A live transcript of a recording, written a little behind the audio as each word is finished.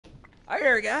Hey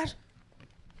there, guys.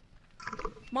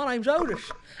 My name's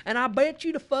Otis, and I bet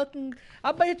you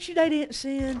they didn't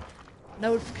send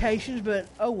notifications, but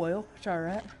oh well, it's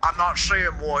alright. I'm not seeing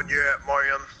one yet,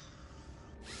 man.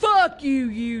 Fuck you,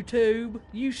 YouTube.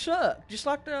 You suck. Just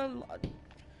like the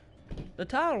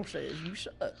title says, you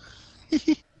suck.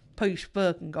 Piece of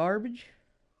fucking garbage.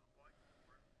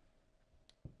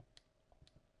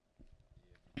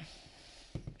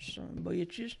 Son of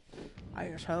bitches.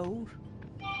 Assholes.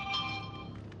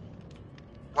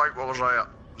 Wait, what was that?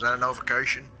 Was that a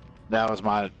notification? That was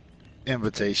my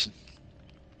invitation.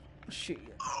 Shit.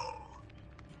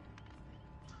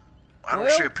 I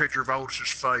don't see a picture of Otis's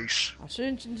face. I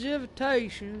sent some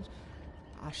invitations.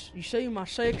 You see my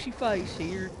sexy face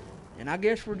here, and I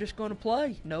guess we're just gonna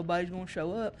play. Nobody's gonna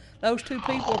show up. Those two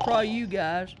people are probably you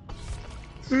guys.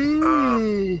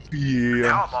 Yeah.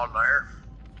 Now I'm on there.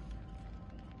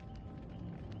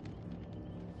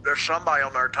 There's somebody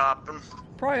on there typing.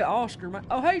 Probably Oscar, man.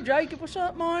 Oh, hey, Jacob, what's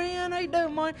up, man? How you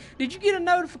doing, man? Did you get a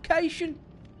notification?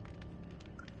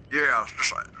 Yeah,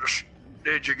 just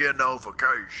did you get a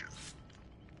notification?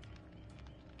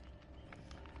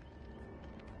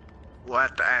 We'll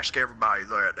have to ask everybody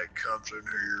that comes in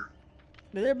here.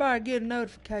 Did everybody get a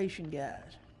notification,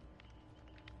 guys?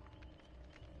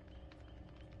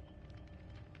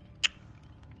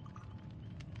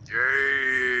 Yeah.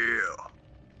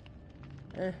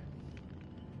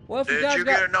 Well, if Did you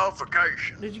get a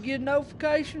notification? Did you get a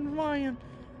notification, man?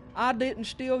 I didn't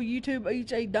steal YouTube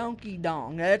eats a donkey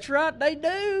dong. That's right, they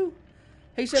do.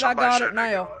 He said Somebody I got said it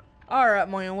they now. got it. All right,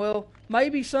 man. Well,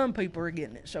 maybe some people are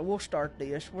getting it, so we'll start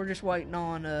this. We're just waiting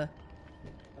on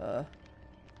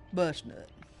Busnut.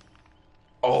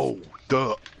 Oh,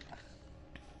 duh.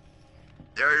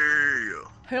 Yeah.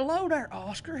 Hello there,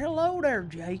 Oscar. Hello there,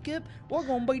 Jacob. We're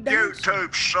gonna be dancing.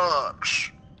 YouTube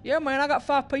sucks. Yeah, man. I got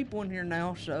 5 people in here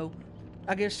now, so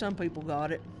I guess some people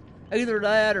got it. Either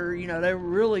that, or they were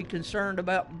really concerned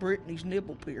about Brittany's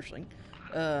nipple piercing.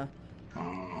 I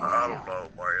don't know,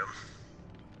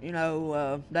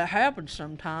 man. That happens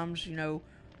sometimes.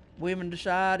 Women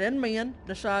decide and men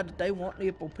decide that they want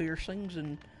nipple piercings,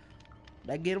 and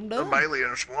they get them done. The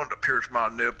aliens wanted to pierce my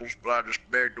nipples, but I just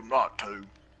begged them not to.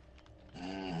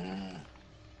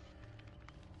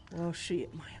 Well,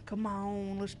 shit, man. Come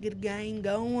on, let's get a game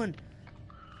going.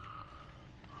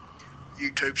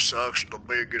 YouTube sucks. The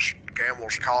biggest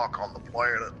camel's cock on the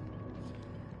planet.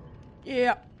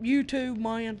 Yeah, YouTube,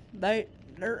 man.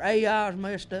 Their AI is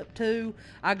messed up too.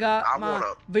 I got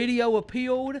my video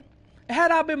appealed.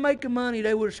 Had I been making money,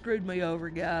 they would have screwed me over,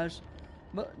 guys.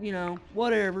 But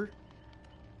whatever.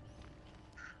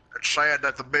 It's sad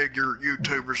that the bigger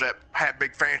YouTubers that have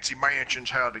big fancy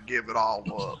mansions had to give it all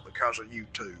up because of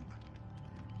YouTube.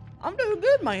 I'm doing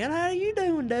good, man. How you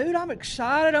doing, dude? I'm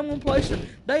excited. I'm gonna play some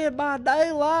Dead by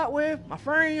Daylight with my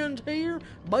friends here,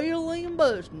 Billy and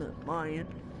Busnut, man.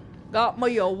 Got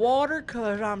me a water,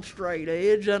 cause I'm straight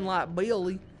edge, unlike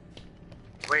Billy.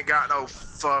 We ain't got no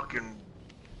fucking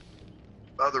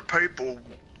other people,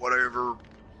 whatever.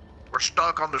 We're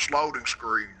stuck on this loading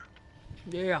screen.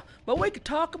 Yeah, but we could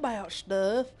talk about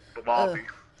stuff. The lobby.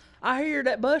 I hear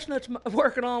that Busnut's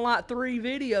working on like 3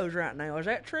 videos right now. Is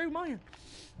that true, man?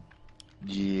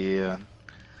 Yeah.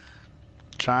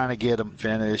 Trying to get them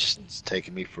finished. It's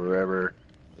taking me forever.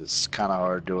 It's kind of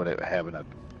hard doing it having a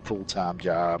full-time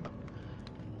job.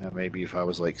 And maybe if I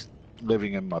was like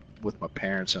living with my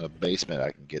parents in a basement,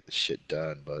 I can get the shit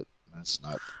done, but that's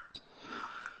not.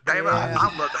 Damn it,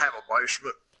 I'd love to have a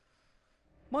basement.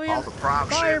 Man, All the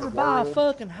privacy if I ever in the buy a world.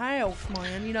 fucking house,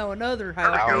 man, another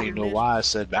house. I don't even know why I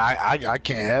said I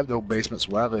can't have no basements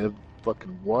where I live.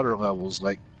 Fucking water levels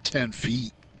like 10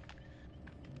 feet.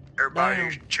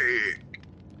 Everybody's check.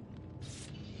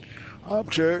 I'm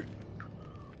check.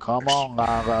 Come on,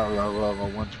 level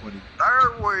 120.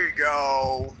 There we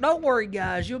go. Don't worry,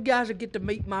 guys. You guys will get to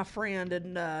meet my friend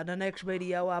in the next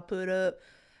video I put up.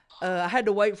 I had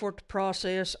to wait for it to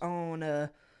process on, a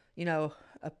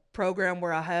program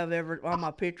where I have all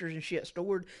my pictures and shit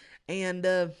stored. And,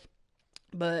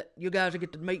 but you guys will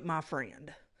get to meet my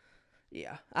friend.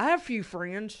 Yeah. I have a few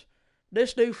friends.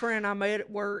 This new friend I met at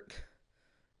work.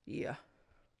 Yeah.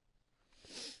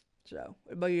 So,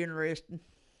 it'll be interesting.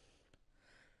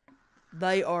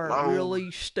 They are really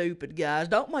stupid, guys.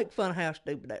 Don't make fun of how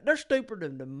stupid they are. They're stupider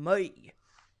than me.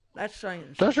 That's saying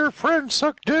something. Does your friend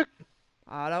suck dick?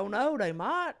 I don't know. They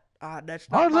might.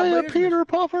 That's not Are my they a business. Peter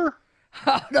Puffer?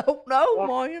 I don't know,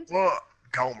 man. What?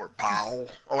 Gomer Powell.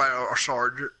 Or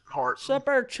Sergeant Hart. Sup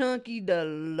there, Chunky the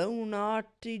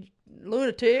lunatic. It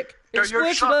You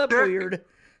splits it suck up dick. weird.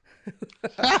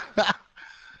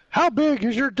 How big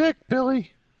is your dick,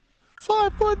 Billy?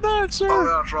 5'9", sir.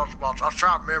 Oh, that's what I was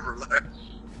trying to remember that.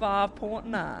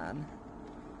 5.9.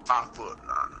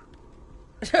 5'9".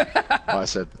 Oh, I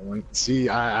said point. See,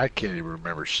 I can't even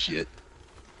remember shit.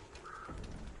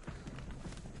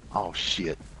 Oh,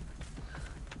 shit.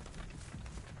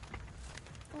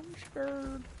 I'm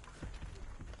scared.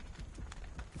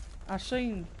 I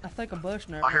think a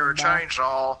Busnut. I hear a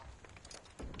chainsaw.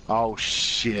 Oh,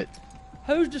 shit.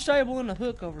 Who's disabling the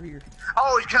hook over here?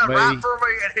 Oh, he's coming Me. right for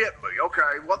me and hit me.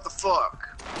 Okay, what the fuck?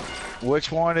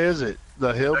 Which one is it?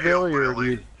 The hillbilly or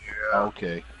hillbilly, the... yeah.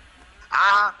 Okay.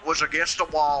 I was against the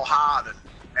wall hiding,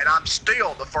 and I'm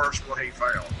still the first one he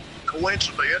found.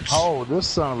 Coincidence? Oh, this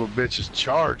son of a bitch is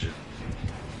charging.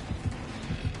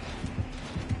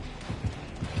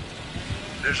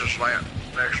 This is that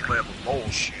next level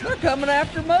bullshit. They're coming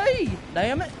after me.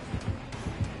 Damn it.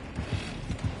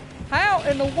 How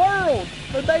in the world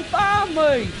did they find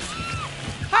me?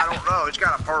 I don't know. It's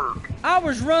got a perk. I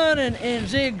was running in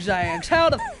zigzags. How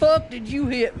the fuck did you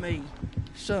hit me?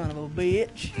 Son of a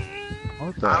bitch.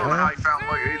 What the I don't know how hell? he found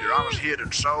me either. I was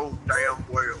hidden so damn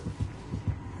well.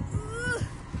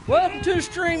 Welcome to the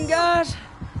stream, guys.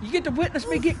 You get to witness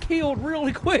me get killed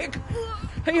really quick.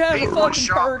 He has He a one fucking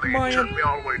shot perk, me and took man. me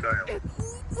all the way down.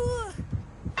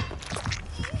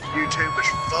 YouTube is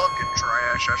fucking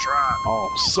trash. That's right.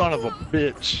 Oh, son of a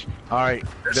bitch. All right,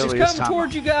 He's Billy, He's it's coming time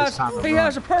towards to- you guys. it's time to He run.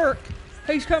 has a perk.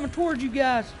 He's coming towards you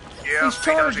guys. Yeah, He's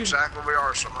he knows charging. exactly where we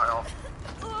are somehow.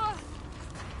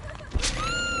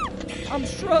 I'm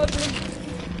struggling.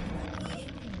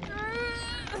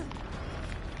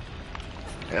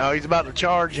 Oh, he's about to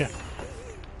charge you.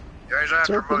 Yeah, he's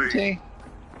after me. Serpentine.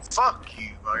 Fuck you,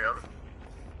 man.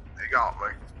 He got me.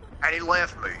 And he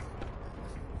left me.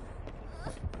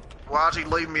 Why'd he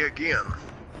leave me again?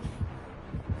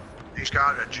 He's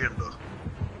got an agenda.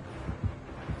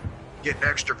 Getting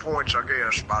extra points, I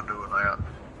guess, by doing that.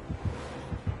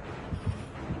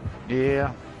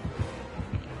 Yeah.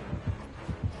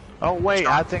 Oh wait,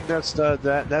 I think that's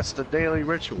the daily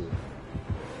ritual.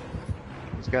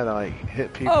 He's gotta like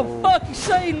hit people. Oh, fuck, he's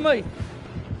seen me.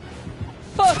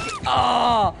 Fuck it.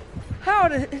 Oh, how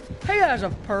did... He has a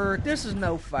perk. This is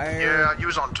no fair. Yeah, you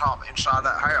was on top inside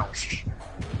that house.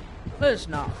 This is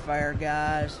not fair,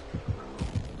 guys.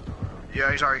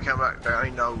 Yeah, he's already come back down.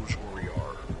 He knows where we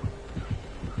are.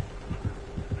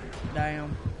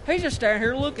 Damn. He's just standing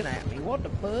here looking at me. What the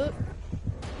fuck?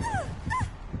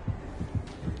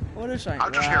 Well, this ain't I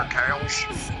just hear right. cows.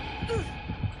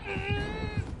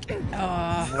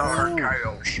 I heard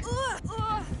cows.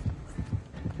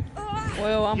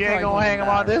 Well, I'm You ain't probably gonna hang him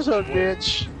die. on this hook, bitch.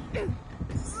 Shit.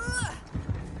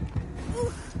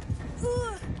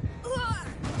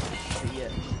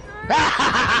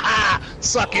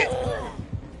 Suck it.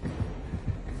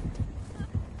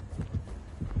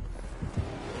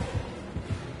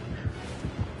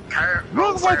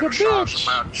 Both like a fantasize bitch.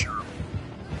 about your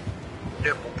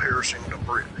nipple piercing to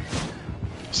Brittany.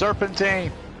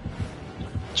 Serpentine.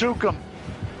 Juke him.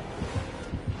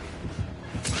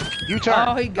 You turn.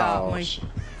 Oh, he got Oh, me.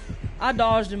 I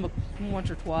dodged him once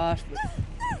or twice, but...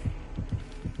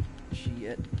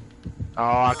 Shit. Oh,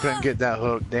 I couldn't get that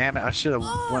hook. Damn it. I should have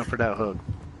went for that hook.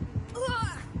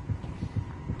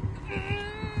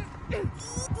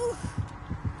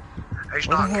 He's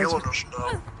What not the hell's- killing us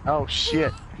though. Oh,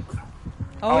 shit.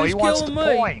 Oh, he he's wants killing the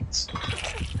me. points.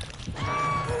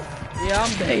 Yeah,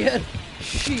 I'm dead.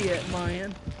 Shit,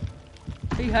 man.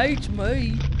 He hates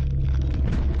me.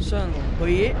 Son of a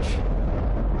bitch.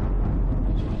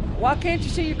 Why can't you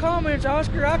see your comments,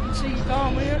 Oscar? I can see your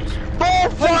comments. Bull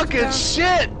Please fucking don't.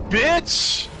 shit,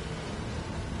 bitch.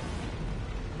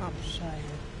 I'm sad.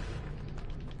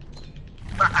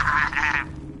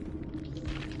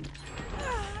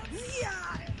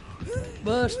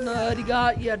 Busnut, he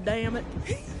got you, damn it.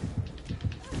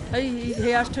 He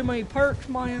has too many perks,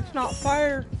 man. It's not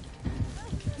fair.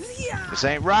 This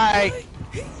ain't right.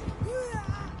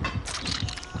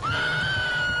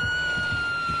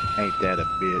 Ain't that a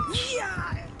bitch?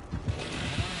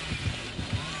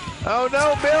 Oh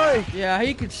no, Billy! Yeah,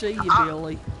 he could see you,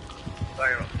 Billy.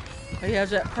 Damn. He has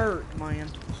that perk, man.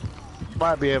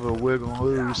 Might be able to wiggle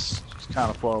loose. It's kind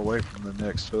of far away from the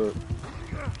next hook.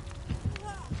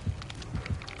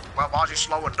 Well, why's he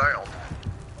slowing down?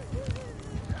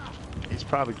 He's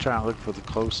probably trying to look for the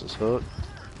closest hook.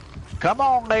 Come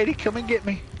on, lady, come and get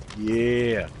me.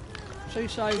 Yeah. She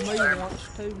saved me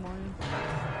once too, man.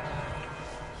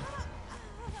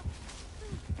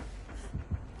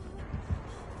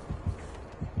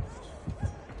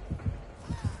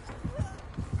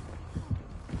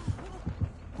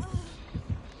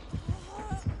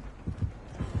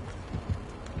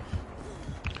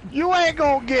 You ain't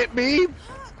gonna get me.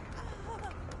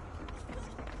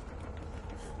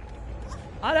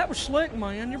 Ah, that was slick,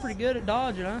 man. You're pretty good at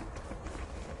dodging,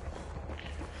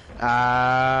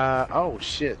 huh? Oh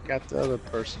shit, got the other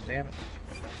person, damn it.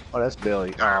 Oh, that's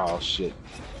Billy. Oh shit.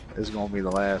 This is gonna be the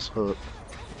last hook.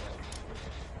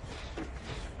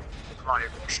 I'm not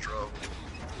even gonna struggle.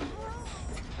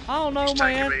 I don't know, It's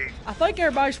taking man. me- I think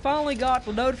everybody's finally got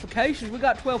the notifications. We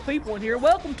got 12 people in here.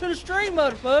 Welcome to the stream,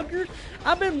 motherfuckers.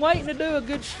 I've been waiting to do a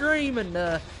good stream,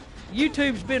 and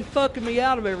YouTube's been fucking me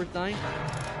out of everything.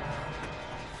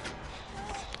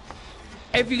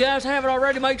 If you guys haven't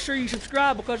already, make sure you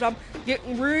subscribe because I'm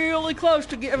getting really close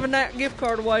to giving that gift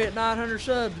card away at 900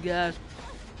 subs, guys.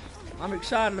 I'm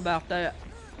excited about that.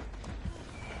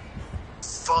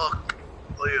 Fuck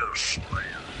this, man.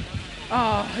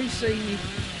 Oh, he seen you.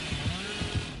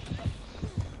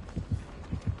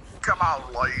 Come on,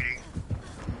 lady.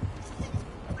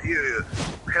 Yeah,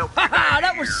 help me. Haha, down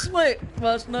that here. was slick,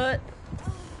 Busnut.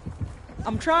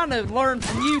 I'm trying to learn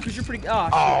from you because you're pretty. Oh,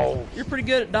 shit. Oh. You're pretty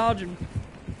good at dodging.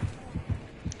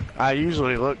 I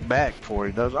usually look back before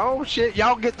he does. Oh shit,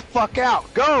 y'all get the fuck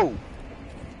out. Go!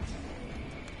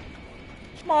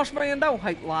 Smosh man, don't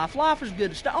hate life. Life is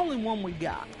good. It's the only one we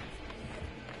got.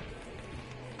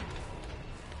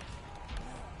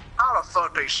 How the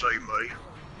fuck they see me?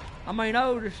 I mean,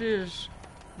 Otis is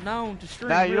known to stream.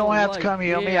 Now you don't really have to late. come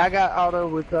heal me. Yeah. I got auto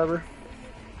recover.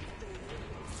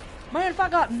 Man, if I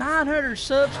got 900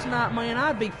 subs tonight, man,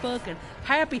 I'd be fucking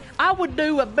happy. I would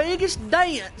do a biggest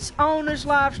dance on this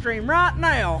live stream right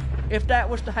now if that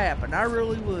was to happen. I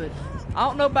really would. I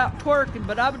don't know about twerking,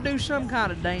 but I would do some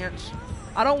kind of dance.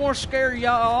 I don't want to scare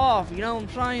y'all off, you know what I'm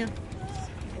saying?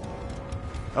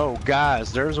 Oh,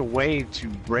 guys, there's a way to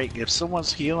break. If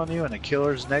someone's healing you and a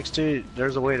killer's next to you,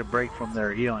 there's a way to break from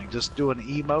their healing. Just do an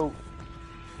emote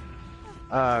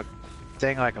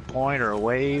thing like a point or a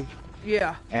wave,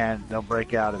 Yeah. and they'll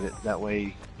break out of it that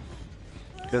way.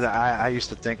 Because I used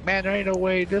to think, man, there ain't no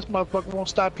way this motherfucker won't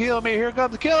stop healing me. Here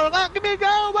comes the killer. Not give me a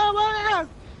go. Blah, blah.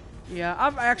 Yeah,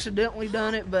 I've accidentally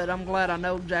done it, but I'm glad I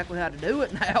know exactly how to do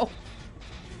it now.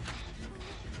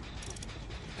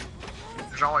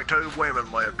 There's only 2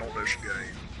 women left on this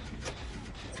game.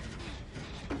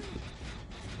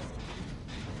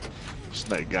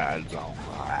 Snake eyes on.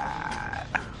 Alright.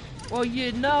 Well,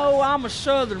 you know, I'm a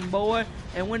southern boy,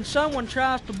 and when someone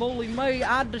tries to bully me,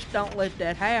 I just don't let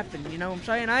that happen, you know what I'm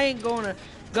saying? I ain't gonna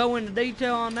go into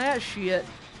detail on that shit,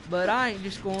 but I ain't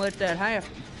just gonna let that happen.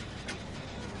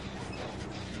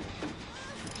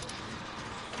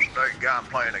 Snake guy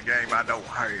playing a game I don't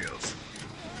have.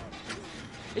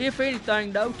 If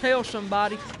anything, though, tell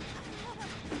somebody.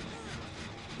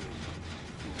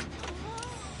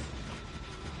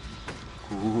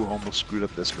 Ooh, almost screwed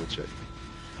up that skill check.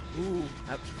 Ooh,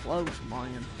 that was close,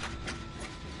 man.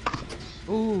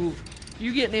 Ooh,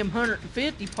 you getting them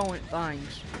 150 point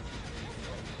things.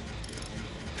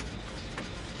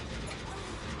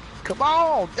 Come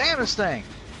on, damn this thing.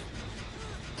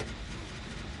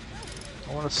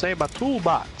 I want to save my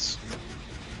toolbox.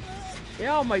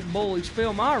 Y'all make bullies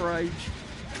feel my rage.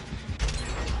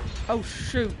 Oh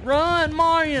shoot, run,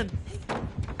 Marion!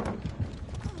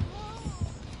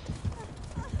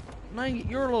 Dang it,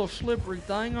 you're a little slippery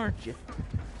thing, aren't you?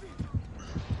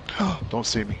 Don't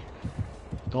see me.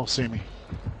 Don't see me.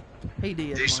 He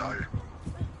did. He saw Marion.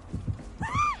 you.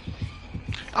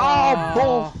 Oh,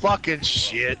 bull fucking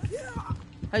shit.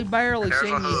 He barely There's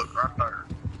seen a you. hook right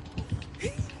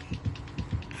there.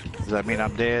 Does that mean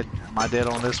I'm dead? Am I dead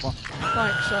on this one?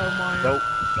 I think so, Marion. Nope,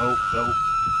 nope, nope.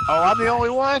 Oh, I'm the only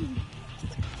one?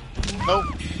 Nope.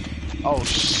 Oh,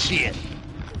 shit.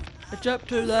 It's up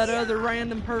to that other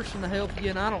random person to help you,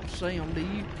 and I don't see them, do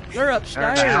you? They're They're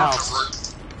upstairs. in the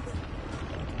house.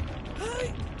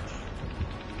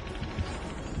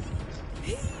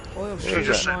 Well, She shit,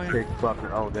 just Marion. Big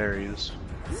fucker. Oh, there he is.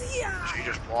 She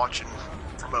just watching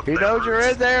from up He there. knows you're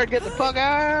in there. Get the fuck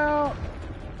out.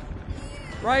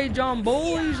 Rage on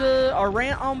bullies, or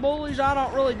rant on bullies, I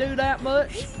don't really do that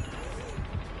much.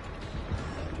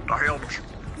 The hell,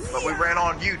 but we ran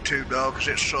on YouTube though, cause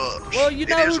it sucks. Well, you It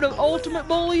know is who a the bully. ultimate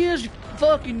bully is?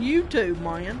 Fucking YouTube,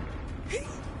 man.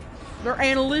 They're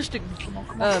analytic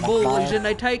bullies, and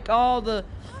they take all the...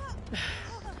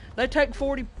 They take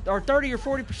 40 or 30 or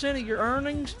 40% of your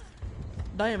earnings.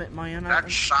 Damn it, man. That's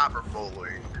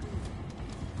cyberbullying.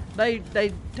 They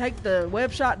take the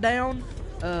website down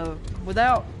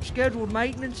without scheduled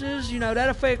maintenances. You know, that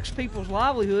affects people's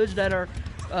livelihoods that are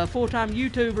full-time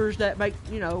YouTubers that make,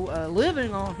 you know, a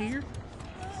living on here.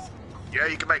 Yeah,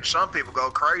 you can make some people go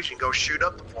crazy and go shoot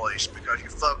up the place because you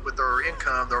fuck with their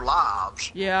income, their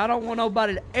lives. Yeah, I don't want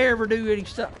nobody to ever do any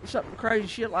something crazy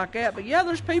shit like that. But yeah,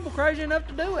 there's people crazy enough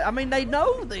to do it. I mean, they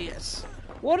know this.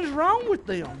 What is wrong with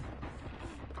them?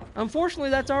 Unfortunately,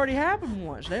 that's already happened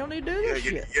once. They don't need to do this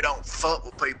shit. You don't fuck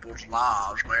with people's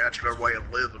lives, man. That's their way of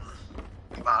living.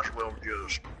 You might as well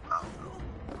just, I don't know.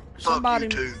 Somebody,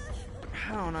 fuck you too.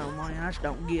 I don't know, man. I just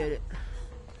don't get it.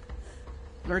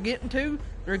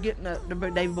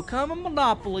 They've become a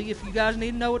monopoly. If you guys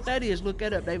need to know what that is, look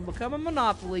that up. They've become a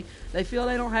monopoly. They feel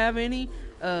they don't have any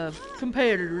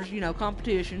competitors,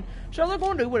 competition. So they're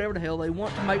going to do whatever the hell they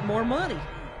want to make more money.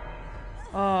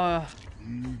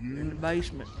 In the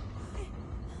basement.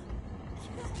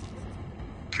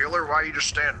 Killer, why are you just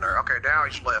standing there? Okay, now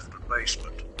he's left the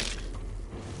basement.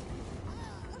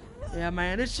 Yeah,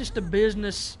 man, it's just a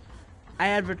business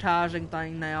advertising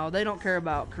thing now. They don't care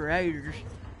about creators.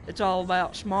 It's all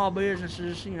about small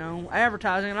businesses,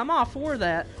 advertising, and I'm all for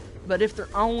that. But if they're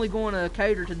only going to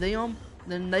cater to them,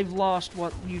 then they've lost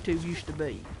what YouTube used to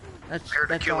be. That's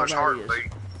the all killer's that heartbeat.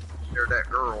 is. Hear that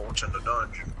girl that's in the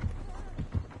dungeon.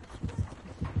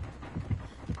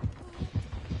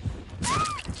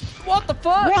 What the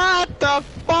fuck? What the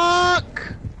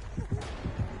fuck?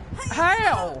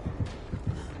 How?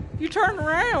 You turn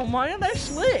around, man. That's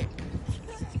slick.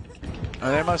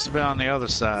 Oh, they must have been on the other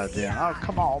side then. Oh,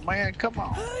 come on, man. Come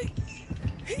on.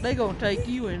 They gonna take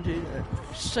you into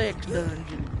a sex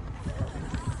dungeon.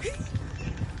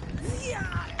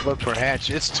 Look for Hatch.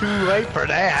 It's too late for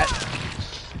that.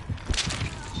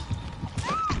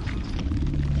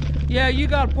 Yeah, you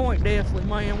got a point, definitely,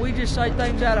 man. We just say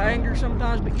things out of anger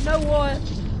sometimes, but you know what?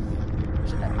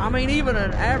 I mean, even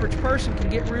an average person can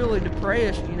get really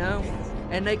depressed,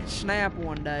 and they can snap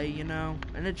one day,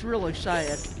 and it's really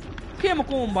sad.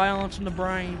 Chemical imbalance in the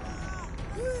brain.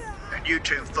 And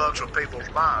YouTube fucks with people's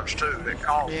minds too. They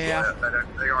call Yeah. that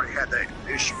they already had that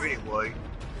issue anyway.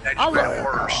 That just made it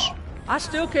worse. I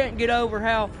still can't get over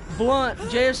how blunt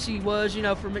Jesse was, for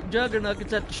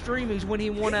McJuggernuggets at the Streamies when he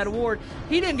won that award.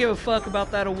 He didn't give a fuck about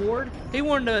that award. He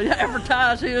wanted to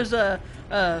advertise his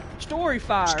story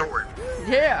fire. Story.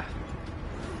 Yeah.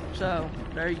 So,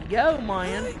 there you go,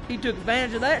 man. He took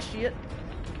advantage of that shit.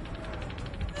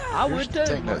 I Here's would the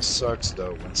too. thing that sucks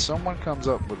though, when someone comes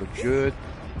up with a good,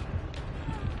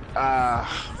 I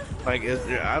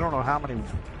don't know how many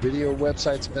video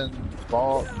websites have been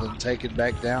bought and then taken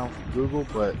back down from Google,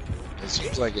 but it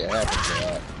seems like it happens a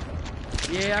lot.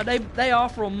 Yeah, they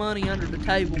offer them money under the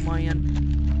table,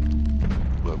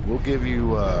 man. But we'll give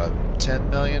you $10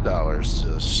 million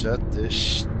to shut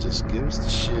this. Just give us the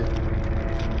shit.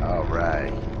 All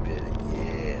right, you bit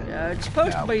it. Yeah. It's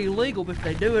supposed to be illegal, but if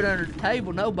they do it under the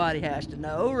table, nobody has to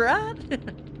know, right?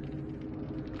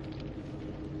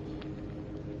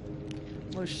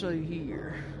 Let's see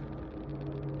here.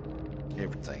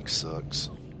 Everything sucks.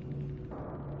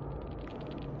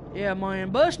 Yeah,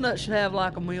 man, Busnut should have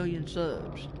like 1 million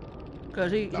subs,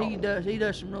 cause he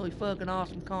does some really fucking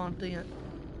awesome content.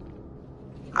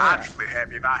 I'd just be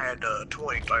happy if I had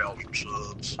 20,000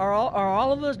 subs. Are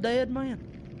all of us dead, man?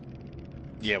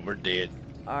 Yeah, we're dead.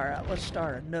 All right, let's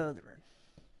start another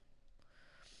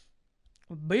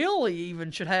one. Billy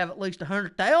even should have at least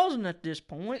 100,000 at this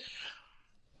point.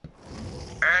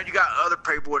 And you got other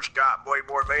people which got way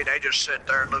more than me. They just sit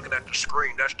there looking at the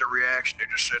screen. That's their reaction. They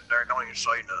just sit there and don't even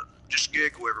say nothing. Just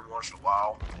giggle every once in a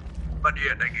while. But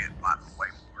yeah, they get like way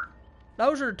more.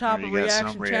 Those are the type You of got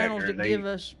some reaction channels reactor, that give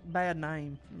us bad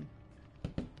name.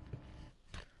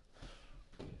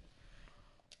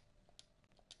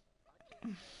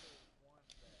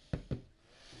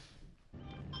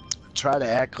 Try to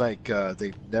act like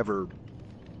they've never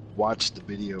watched the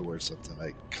video or something.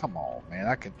 Like, come on, man.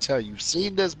 I can tell you've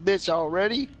seen this bitch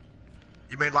already.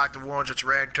 You mean like the ones that's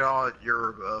reacting to all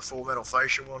your Full Metal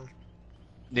Facial one?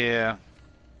 Yeah.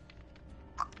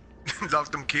 Those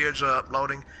them kids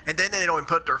uploading. And then they don't even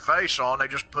put their face on. They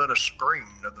just put a screen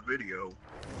of the video.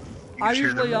 I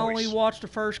usually only watch the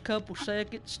first couple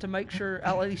seconds to make sure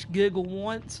I at least giggle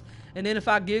once. And then if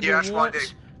I giggle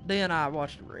once, then I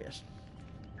watch the rest.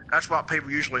 That's what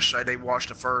people usually say. They watch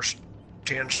the first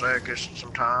 10 seconds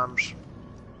sometimes.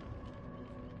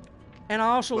 And I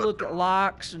also look at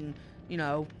likes and,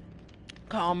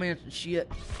 comments and shit.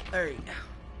 There you go.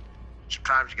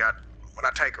 Sometimes you got, when I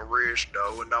take a risk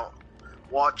though and don't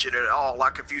watch it at all,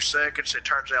 like a few seconds, it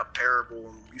turns out terrible.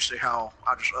 And you see how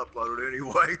I just uploaded it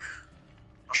anyway.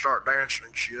 I start dancing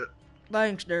and shit.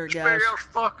 Thanks, there, This guys. video's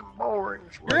fucking boring.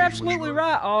 You're absolutely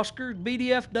right, Oscar.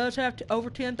 BDF does have over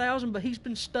 10,000, but he's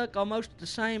been stuck almost at the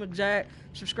same exact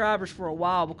subscribers for a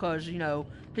while because, you know,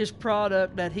 his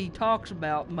product that he talks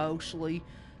about mostly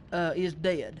is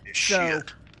dead. It's so,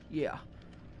 shit. yeah.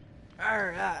 All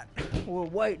right. We're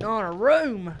waiting on a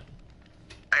room.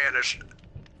 And if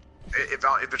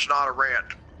it's not a rent,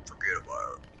 forget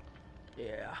about it.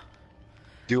 Yeah.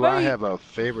 Do I have a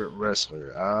favorite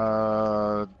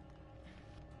wrestler?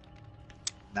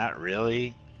 Not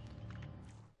really.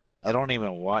 I don't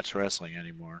even watch wrestling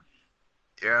anymore.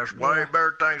 Yeah, there's way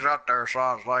better things out there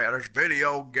besides that. There's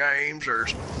video games,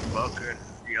 there's fucking,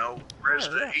 you know,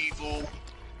 Resident Evil.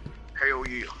 Hell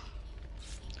yeah.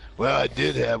 Well, I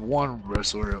did have one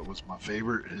wrestler that was my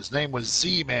favorite. His name was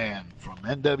Z-Man from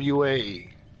NWA.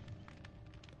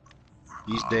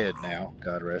 He's dead now.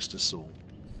 God rest his soul.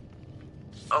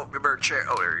 Oh, you better check.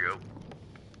 Oh, there you go.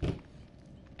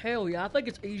 Hell yeah, I think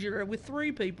it's easier with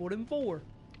 3 people than 4.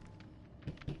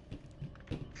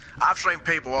 I've seen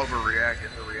people overreact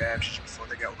in the reactions before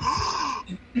they go, oh,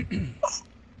 and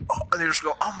they just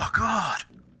go, oh my god,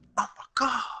 oh my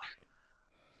god.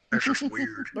 That's just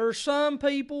weird. There's some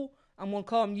people, I'm going to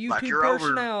call them YouTube Like you're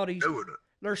personalities. overdoing it.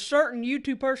 There's certain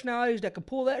YouTube personalities that can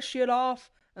pull that shit off,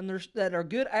 and that are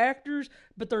good actors,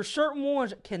 but there's certain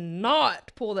ones that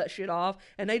cannot pull that shit off,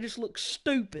 and they just look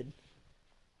stupid.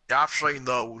 Yeah, I've seen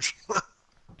those.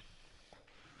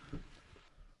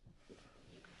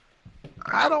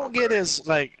 I don't get his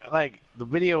like the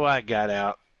video I got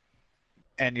out,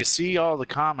 and you see all the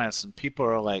comments, and people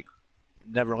are like,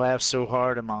 "Never laughed so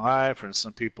hard in my life," and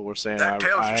some people were saying That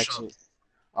tells I you actually something.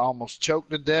 almost choked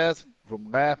to death from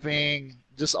laughing.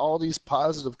 Just all these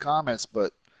positive comments,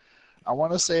 but I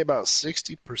want to say about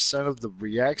 60% of the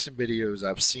reaction videos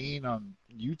I've seen on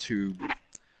YouTube,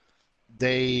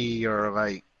 they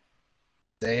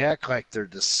act like they're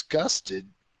disgusted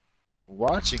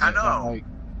watching it. I know. I'm like,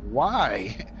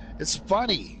 why? It's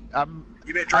funny.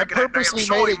 You've been I drinking that damn purposely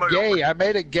soy made it milk. gay. I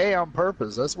made it gay on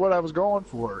purpose. That's what I was going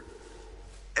for.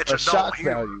 It's A adult shock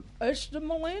humor. value. It's the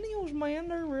millennials, man.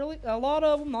 They're really, a lot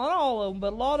of them, not all of them,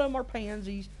 but a lot of them are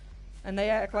pansies, and they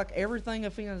act like everything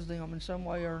offends them in some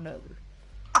way or another.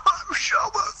 I'm so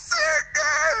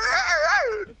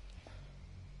offended.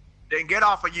 Then get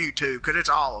off of YouTube, because it's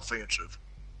all offensive.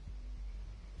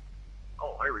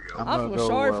 Oh, here we go. I'm I gonna feel go,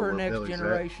 sorry for where the next Billy's at.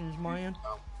 generations, man.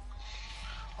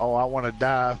 Oh, I want to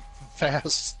die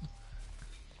fast.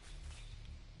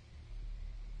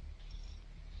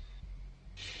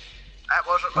 That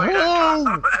wasn't me that Oh!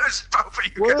 time. That was both of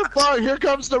you Where the guys. fuck? Here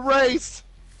comes the race.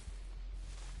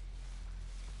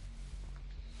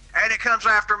 And it comes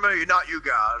after me, not you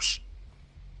guys.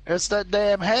 It's that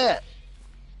damn hat.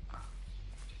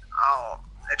 Oh,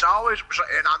 it's always,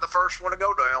 and I'm the first one to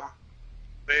go down.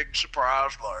 Big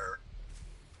surprise there.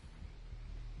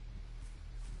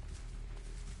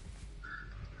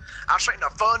 I've seen the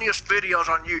funniest videos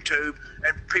on YouTube,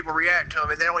 and people react to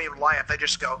them, and they don't even laugh. They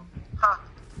just go, huh?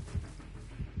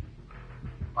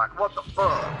 Like, what the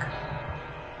fuck?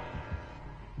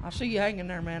 I see you hanging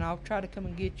there, man. I'll try to come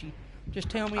and get you. Just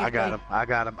tell me. I got him. I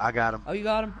got him. I got him. Oh, you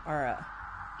got him? All right.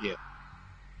 Yeah.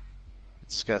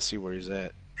 Just gotta see where he's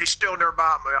at. He's still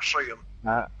nearby me. I see him.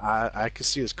 I can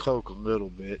see his cloak a little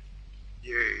bit.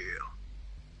 Yeah.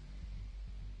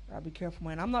 I'll be careful,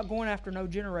 man. I'm not going after no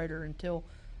generator until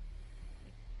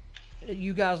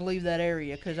you guys leave that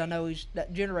area, because I know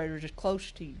that generator is just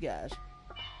close to you guys.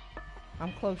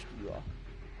 I'm close to you all.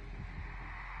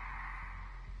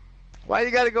 Why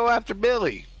you gotta go after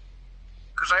Billy?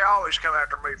 Because they always come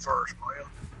after me first, man.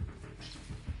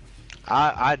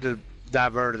 I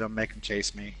diverted him, make him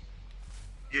chase me.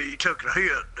 Yeah, you took a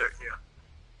hit, didn't you?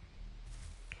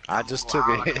 I just took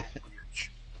a hit.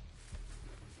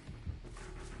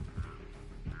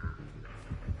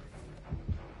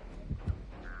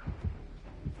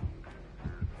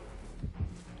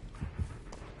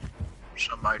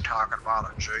 Somebody talking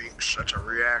about a Jinx. That's a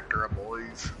reactor, I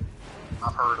believe.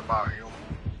 I've heard about him.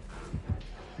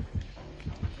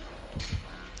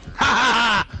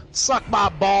 Ha ha! Suck my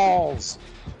balls!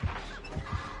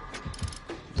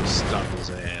 Just stuck his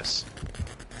ass.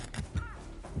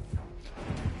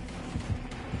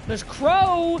 This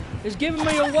crow is giving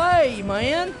me away,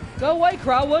 man. Go away,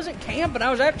 crow. I wasn't camping.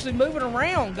 I was actually moving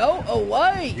around. Go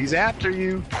away. He's after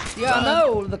you. Yeah, I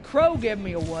know. The crow gave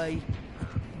me away,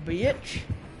 bitch.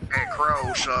 And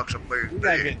Crow sucks a big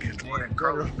dick. It's when it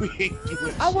grows.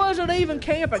 I wasn't even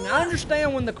camping. I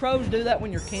understand when the crows do that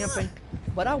when you're camping,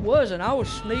 but I wasn't. I was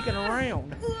sneaking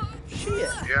around. Shit.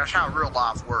 Yeah, that's how real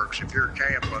life works. If you're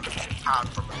camping,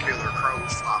 hiding from a killer,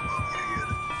 crows fly above your head.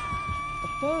 The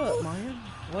fuck, man?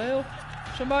 Well,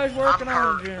 somebody's working I'm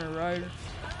on hurt. a generator.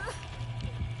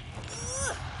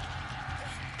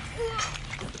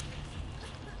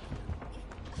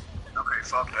 Okay,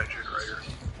 fuck that generator.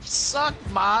 Suck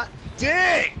my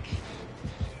dick!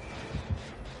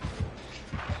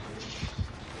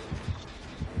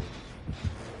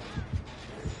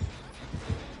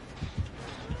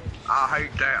 I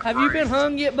hate that. Have you been phrase.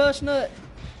 hung yet, Busnut?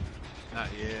 Not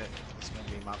yet. It's gonna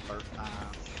be my first time.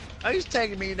 Oh, he's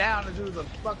taking me down to do the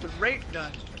fucking rape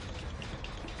dungeon.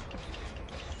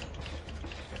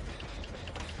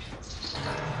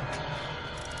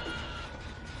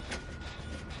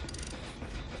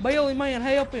 Billy, man,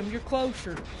 help him. You're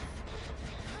closer.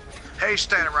 He's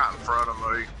standing right in front of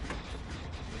me.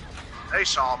 He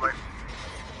saw me.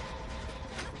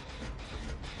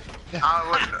 I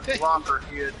was in the locker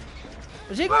hid.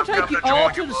 Is he going to Welcome take you to all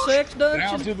Georgia to the Bush. sex Down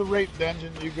dungeon? to the rape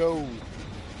dungeon you go.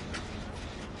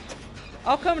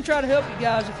 I'll come and try to help you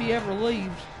guys if he ever leaves.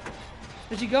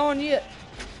 Is he gone yet?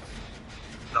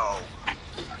 No.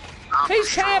 I'm He's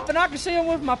for sure. camping. I can see him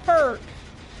with my perk.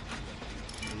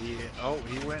 Yeah. Oh,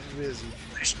 he went busy.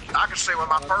 I can see with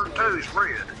my perk too. He's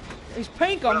red. He's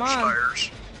pink on mine. Upstairs.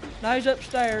 Now he's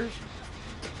upstairs.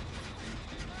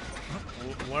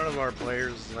 One of our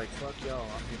players is like, fuck y'all.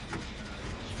 I'm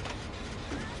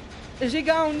getting Is he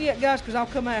gone yet, guys? Because I'll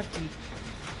come after you.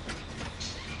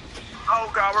 Oh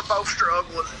God, we're both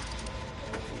struggling.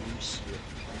 Holy shit.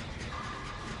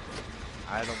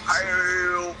 I don't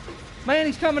Help. Man,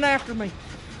 he's coming after me.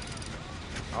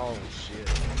 Oh shit.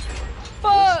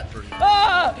 Fuck!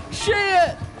 Ah!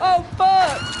 Shit! Oh,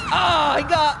 fuck! Ah, he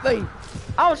got me.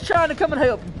 I was trying to come and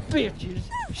help you, bitches.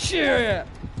 Shit!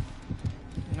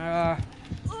 I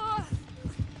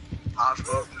was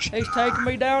well just He's taking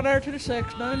me down there to the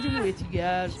sex dungeon with you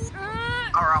guys.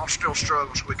 Or I'll still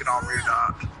struggle so we can all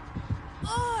reunite.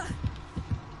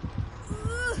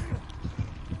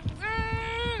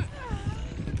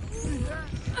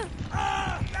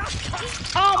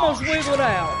 Almost wiggled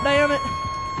out. Damn it.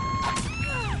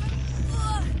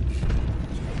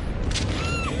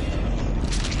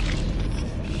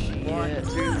 One,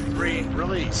 two, three,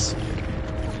 release.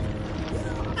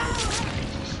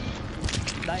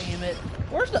 Damn it.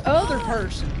 Where's the other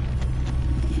person?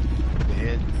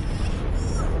 Dead.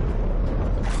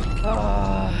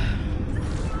 Ah.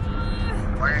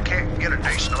 Well, you can't get a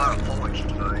decent amount of points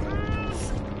today.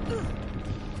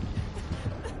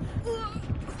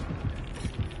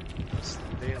 What's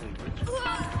the daily ritual?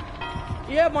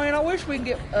 Yeah, man, I wish we could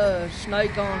get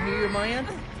Snake on here, man.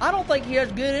 I don't think he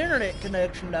has good internet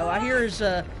connection, though. I hear his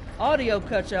audio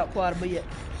cuts out quite a bit.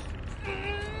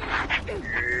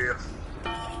 Yeah.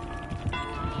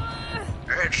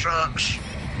 It sucks.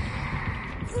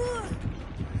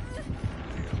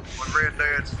 When Red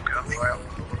Dead comes out,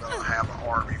 we're gonna have an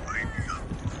army maybe.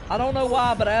 I don't know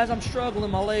why, but as I'm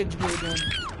struggling, my legs wiggling.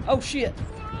 Oh, shit.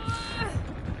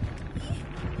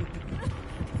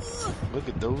 Look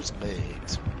at those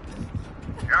legs.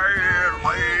 Yeah,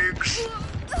 legs.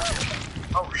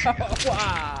 Oh shit.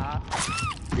 Wow.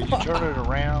 Can you turn it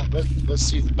around? Let's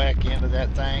see the back end of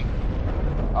that thing.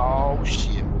 Oh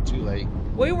shit, we're too late.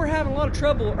 We were having a lot of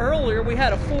trouble earlier. We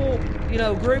had a full,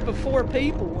 group of 4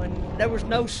 people, and there was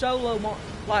no solo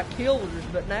killers.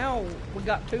 But now we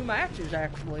got 2 matches.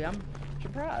 Actually, I'm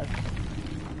surprised.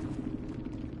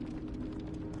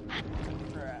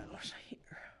 Right, let's see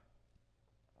here.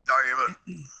 Damn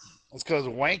it. That's because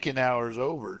wanking hour's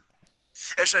over.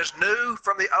 It says new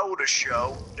from the Otis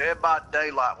show, Dead by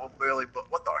Daylight with Billy,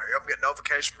 but what the hell? I'm getting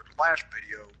notification for the last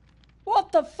video.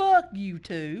 What the fuck,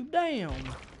 YouTube? Damn.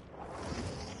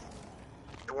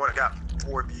 The one that got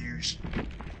 4 views.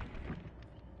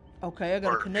 Okay, I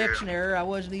got a connection error. I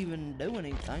wasn't even doing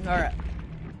anything. All right,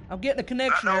 I'm getting a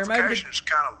connection That error. Maybe. notification is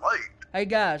kind of late. Hey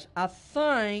guys, I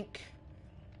think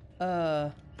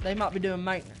they might be doing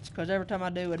maintenance because every time I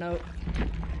do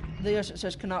this, it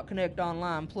says cannot connect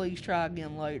online. Please try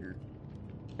again later.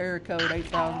 Error code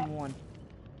 8001.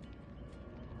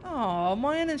 Oh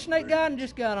man, and Snake Garden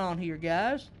just got on here,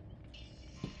 guys.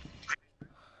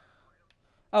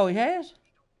 Oh, he has?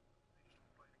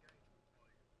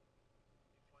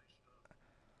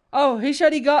 Oh, he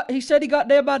said he got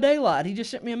Dead by Daylight. He just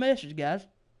sent me a message, guys.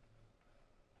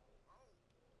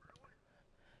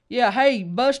 Yeah, hey,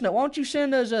 Busnut, why don't you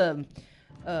send us a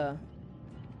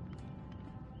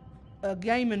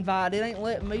game invite? It ain't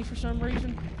letting me for some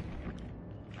reason.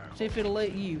 See if it'll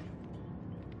let you.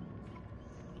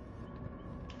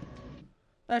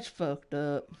 That's fucked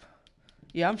up.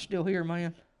 Yeah, I'm still here,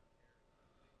 man.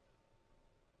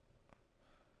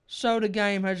 So the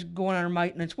game has going under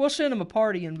maintenance. We'll send him a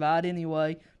party invite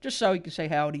anyway, just so he can say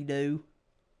howdy do.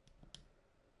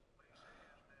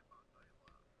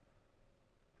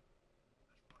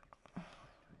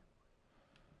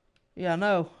 Yeah, I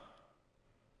know.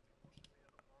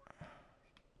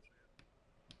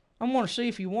 I'm gonna see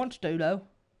if he wants to though.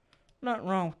 Nothing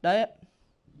wrong with that.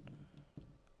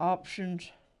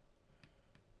 Options.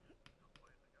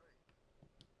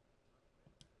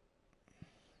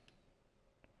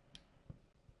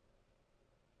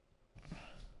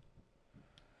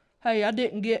 Hey, I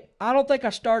don't think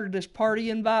I started this party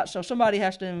invite, so somebody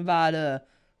has to invite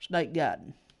Snake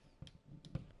Garden.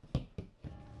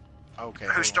 Okay.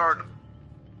 Who started?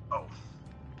 Oh.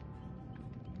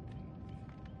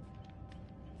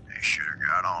 He should have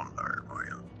got on there,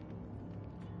 man.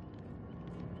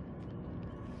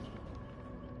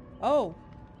 Oh,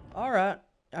 alright.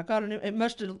 I got it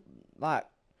must have, like,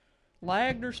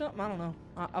 lagged or something. I don't know.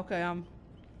 Okay,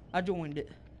 I joined it.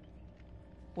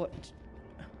 What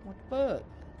the fuck?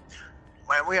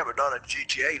 Man, we haven't done a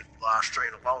GTA live stream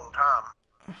in a long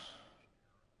time.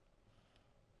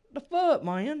 The fuck,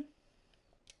 man?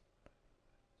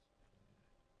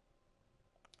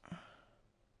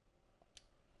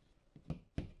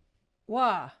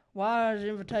 Why? Why is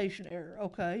invitation error?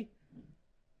 Okay.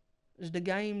 Is the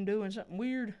game doing something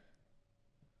weird?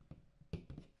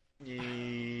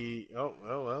 Oh,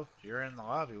 well, you're in the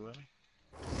lobby with me.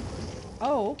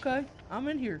 Oh, okay. I'm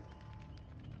in here.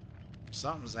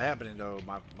 Something's happening though.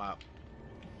 My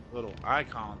little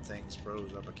icon thing's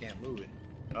froze up. I can't move it.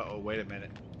 Uh-oh, wait a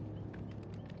minute.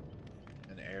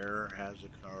 An error has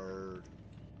occurred.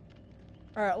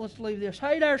 Alright, let's leave this.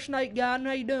 Hey there, Snake Guy.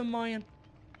 How you doing, man?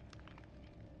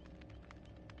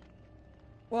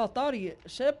 Well, I thought he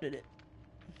accepted it.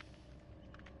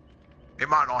 He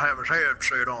might not have his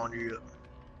headset on yet.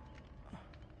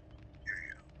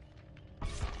 Yeah.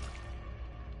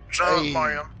 So,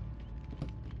 man.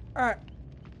 Alright.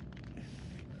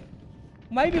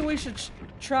 Maybe we should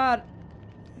try...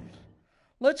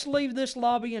 Let's leave this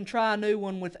lobby and try a new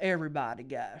one with everybody,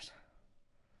 guys.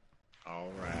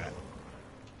 Alright.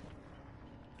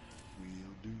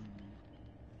 Will do.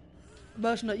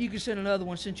 Busnut, you can send another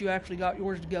one since you actually got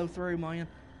yours to go through, man.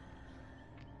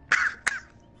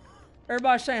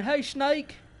 Everybody's saying, hey,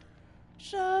 Snake.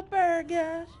 What's up there,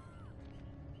 guys?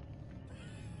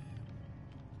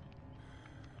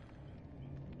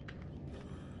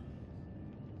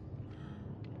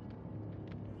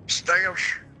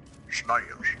 SNES?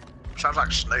 SNES. Sounds like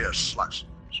SNES,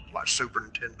 like Super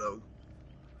Nintendo.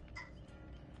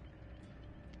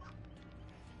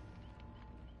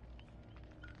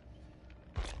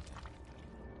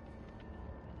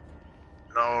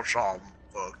 No, it's all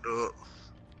fucked up.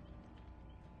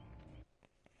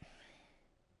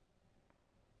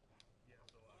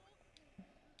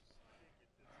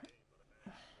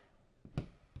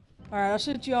 Alright, I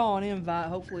sent y'all an invite.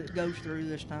 Hopefully it goes through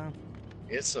this time.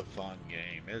 It's a fun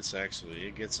game.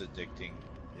 It gets addicting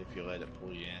if you let it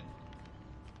pull you in.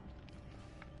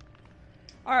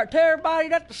 Alright, tell everybody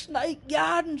that the Snake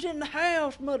Garden's in the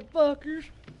house, motherfuckers.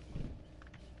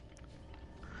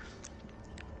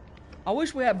 I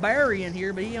wish we had Barry in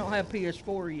here, but he don't have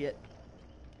PS4 yet.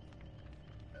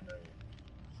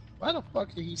 Why the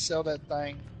fuck did he sell that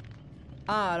thing?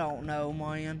 I don't know,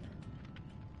 man.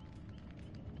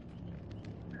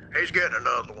 He's getting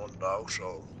another one though,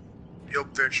 so he'll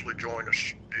eventually join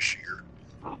us this year.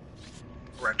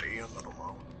 We're at the end of the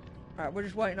month. Alright, we're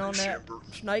just waiting on December.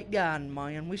 that Snake Garden,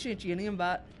 man. We sent you an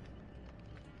invite.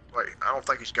 Wait, I don't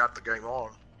think he's got the game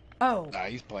on. Oh. Nah,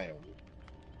 he's playing.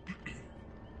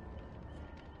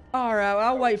 Alright,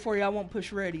 I'll wait for you. I won't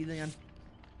push ready then.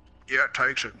 Yeah, it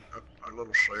takes a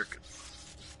little second.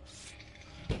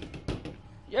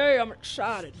 Yeah, I'm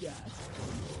excited, guys.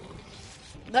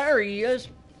 There he is.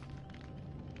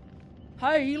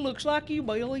 Hey, he looks like you,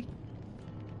 Billy.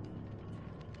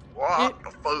 What the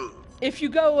fuck? If you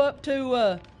go up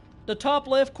to the top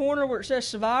left corner where it says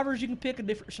survivors, you can pick a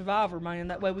different survivor, man.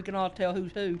 That way we can all tell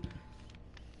who's who.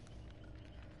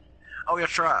 Oh,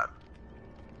 that's right.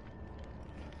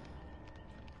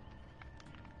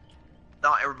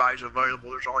 Not everybody's available.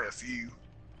 There's only a few.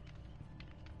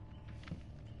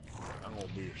 I'm gonna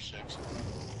be your sexy.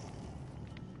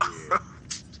 Yeah.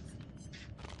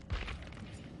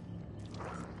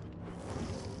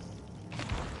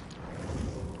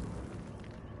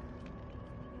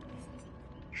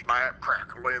 Snap,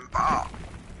 crackle, and pop.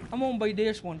 I'm gonna be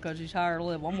this one because he's higher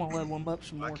level. I'm gonna level him up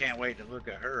some more. I can't wait to look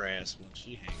at her ass when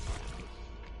she hangs.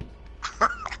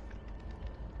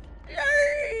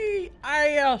 Yay!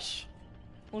 Ass!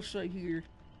 Let's see here.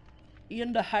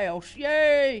 In the house.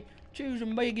 Yay!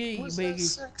 Choosing Big E, What's Big that E.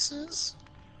 sexes?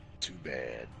 Too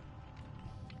bad.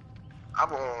 I'm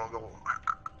gonna go.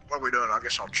 What are we doing? I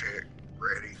guess I'll check.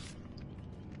 Ready.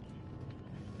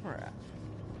 Alright.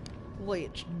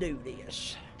 Let's do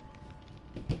this.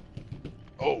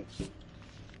 Oh.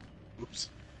 Oops.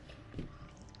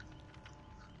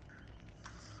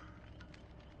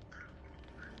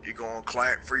 You gonna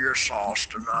clank for your sauce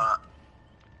tonight?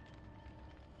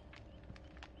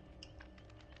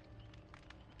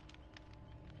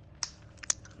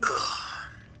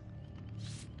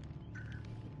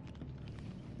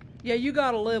 Yeah, you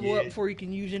gotta level up before you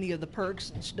can use any of the perks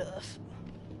and stuff.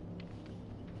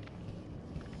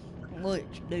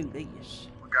 Let's do this.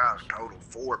 We got a total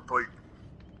 4 people.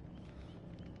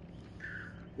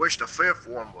 Wish the 5th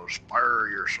one was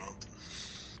Barry or something.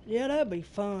 Yeah, that'd be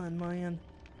fun, man.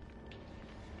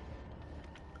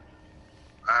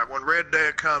 When Red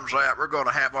Dead comes out, we're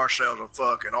gonna have ourselves a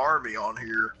fucking army on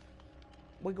here.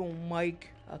 We're gonna make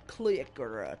a clique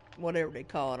or a whatever they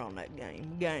call it on that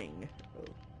game. Gang.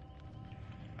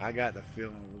 I got the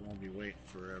feeling we're gonna be waiting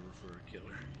forever for a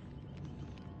killer.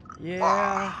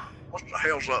 Yeah. What the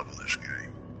hell's up with this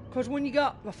game? Because when you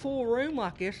got a full room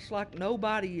like this, it's like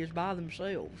nobody is by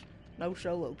themselves. No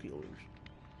solo killers.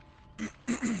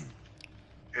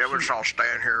 Yeah, we're just all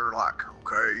standing here like,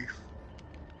 okay.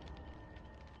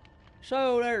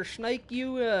 So there, Snake,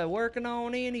 you working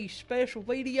on any special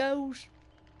videos?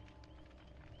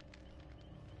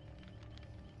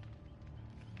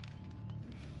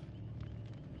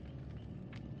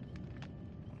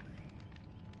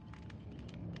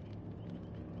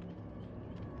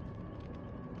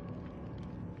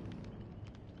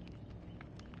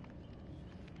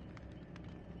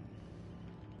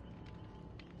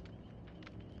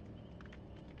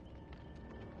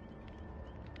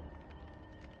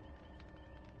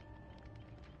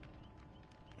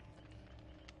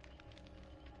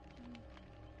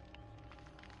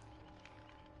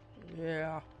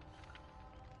 Yeah.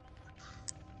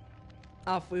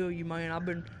 I feel you, man. I've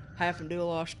been having to do a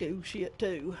lot of school shit,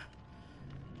 too.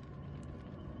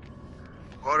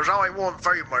 Well, there's only one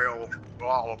female for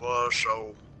all of us,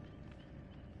 so...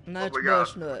 And that's we got-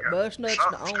 Busnut. we got- Busnut's the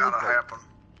something's only gotta thing. happen.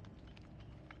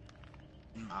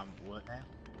 What now?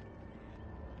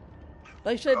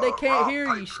 They said they can't rock, hear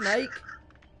you, paper, Snake.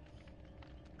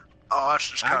 Oh, that's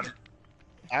just kind of...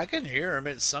 I can hear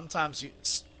him. Sometimes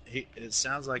it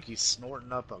sounds like he's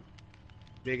snorting up a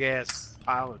big ass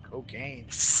pile of cocaine.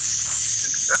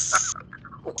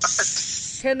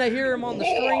 What? Can they hear him on the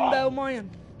stream, though, man?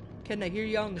 Can they hear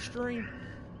you on the stream?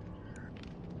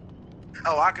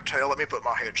 Oh, I can tell. Let me put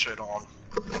my headset on.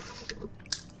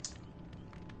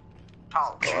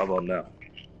 Talk. Oh, how about now?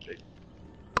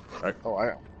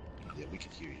 Yeah, we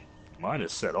can hear you. Mine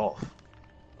is set off.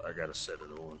 I gotta set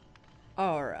it on.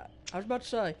 Alright. I was about to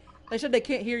say. They said they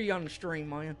can't hear you on the stream,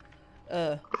 man.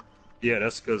 Yeah,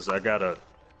 that's because I gotta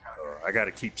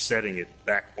keep setting it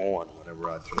back on whenever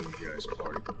I join you guys'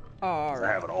 party. 'Cause I have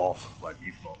Alright. it off by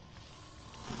default.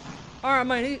 Alright,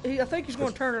 man. I think he's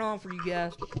going to turn it on for you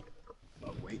guys.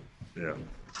 Oh, wait. Yeah,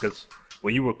 because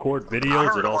when you record I videos,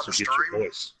 heard it him on also the gets your stream.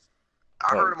 voice.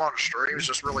 I heard him on the stream. It's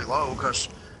just really low, because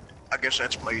I guess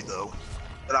that's me, though.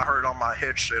 But I heard it on my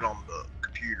headset on the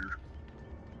computer.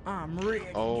 I'm ready.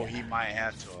 Oh, he might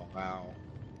have to allow.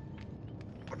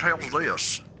 What the hell's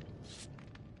this?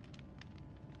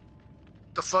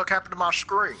 The fuck happened to my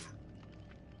screen?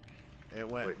 It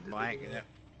went Wait, did blank it-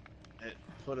 and it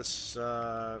put us in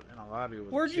a lobby with.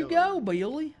 a Where'd you killer. go,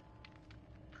 Billy?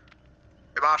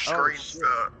 My screen shit.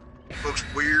 looks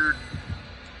weird.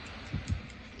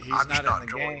 He's I'm just not not in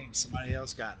the joining. game. Somebody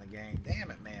else got in the game.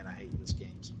 Damn it, man! I hate this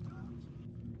game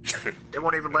sometimes. They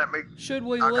won't even let me. Should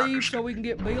we I got leave this. so we can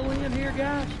get Billy in here,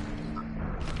 guys?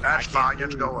 That's I fine.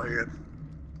 can't Just do go ahead.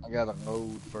 I gotta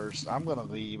load first. I'm gonna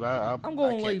leave. I'm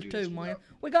going to leave too, man.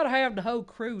 We got to have the whole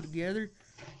crew together.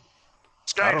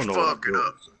 I don't Stack's know what I'm fucking doing.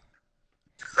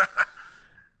 up.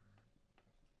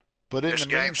 But in This the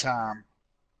game's- meantime,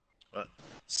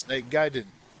 Snake Gaiden,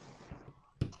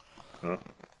 Huh?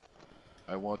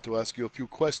 I want to ask you a few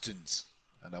questions,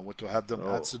 and I want to have them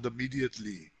Oh. answered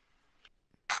immediately.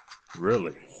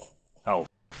 Really? How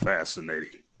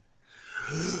fascinating.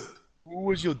 Who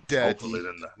was your daddy? Hopefully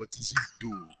then that- What does he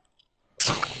do?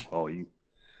 Oh, you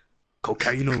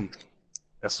cocaine.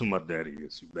 That's who my daddy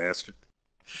is, you bastard.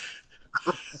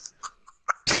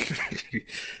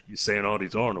 You saying all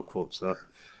these Arnold quotes, huh?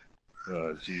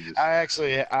 Jesus.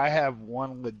 I have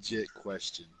one legit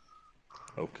question.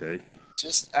 Okay.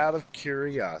 Just out of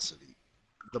curiosity,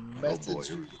 the methods boy.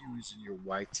 you use in your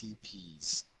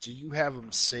YTPs, do you have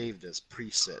them saved as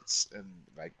presets and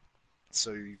like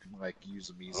so you can like use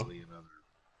them easily in other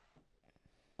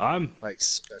I'm like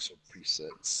special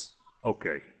presets?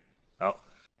 okay.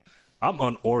 I'm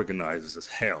unorganized as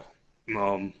hell.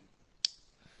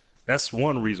 That's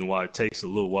one reason why it takes a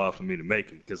little while for me to make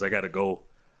them, because I got to go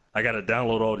I gotta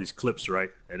download all these clips, right?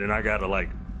 And then I gotta like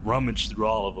rummage through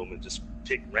all of them and just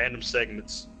pick random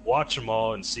segments, watch them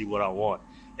all, and see what I want.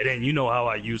 And then you know how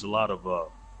I use a lot of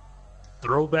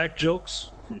throwback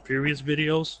jokes from previous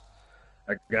videos.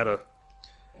 I gotta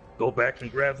go back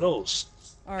and grab those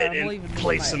All right, and I'm then leaving.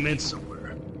 place them in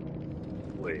somewhere.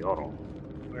 Wait, hold on.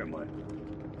 Where am I?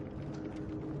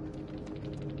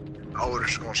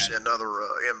 Otis gonna send another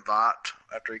invite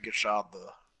after he gets out the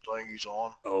thing he's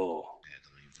on. Oh. I had to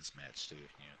leave this match too.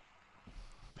 Yeah.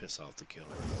 Piss off the killer.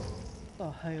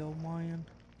 The hell, man.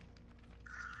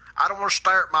 I don't want to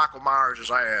stare at Michael Myers'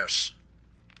 ass.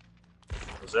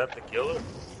 Was that the killer?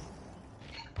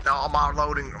 No, on my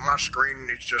loading, on my screen,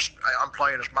 it's just, I'm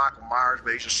playing as Michael Myers,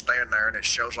 but he's just standing there and it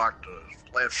shows like the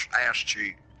left ass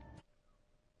cheek.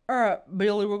 All right,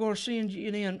 Billy, we're gonna send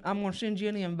you in. I'm gonna send you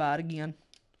an invite again.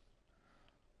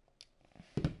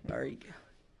 There you go.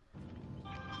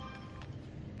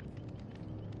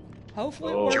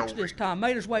 Hopefully it works this time.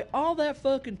 Made us wait all that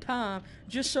fucking time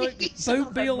just so it could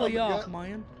boot Billy off,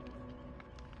 man.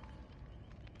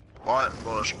 What?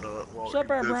 Busnut. What's up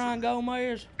there, Brian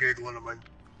Gomez? Giggling at me.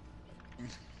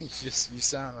 You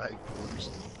sound like.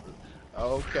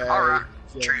 Okay. All right,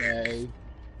 Jenny.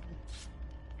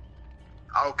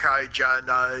 Okay,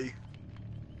 Johnny.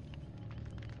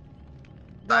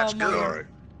 That's good.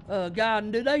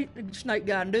 Guy, Snake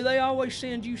Guy, do they always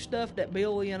send you stuff that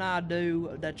Billy and I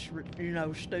do that's,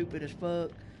 stupid as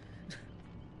fuck?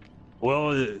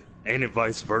 Well, ain't it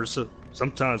vice versa?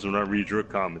 Sometimes when I read your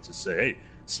comments and say, hey,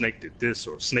 Snake did this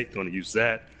or Snake gonna use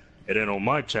that, and then on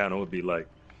my channel it'd be like,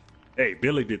 hey,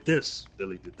 Billy did this,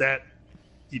 Billy did that.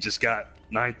 He just got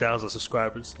 9,000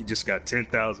 subscribers. He just got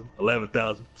 10,000,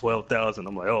 11,000, 12,000.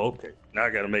 I'm like, oh, okay. Now I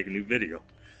gotta make a new video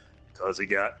because he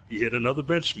hit another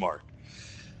benchmark.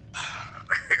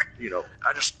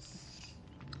 I just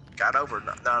got over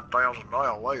 9,000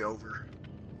 now, way over.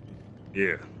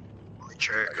 Yeah. Let me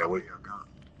check.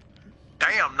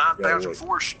 Damn,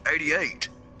 9,488.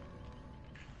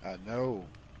 I know.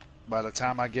 By the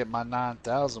time I get my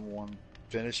 9,000 one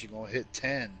finished, you're gonna hit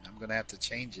 10. I'm gonna have to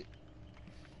change it.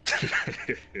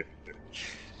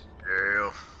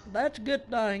 Yeah. That's a good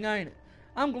thing, ain't it?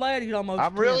 I'm glad he's almost.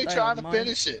 I'm really 10,000, trying to man.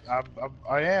 finish it.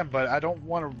 I am, but I don't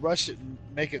want to rush it and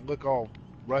make it look all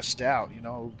rushed out.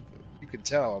 You can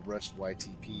tell I've rushed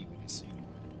YTP when you see me.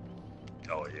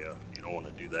 Oh yeah, you don't want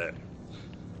to do that.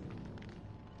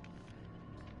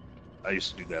 I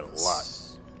used to do that a lot.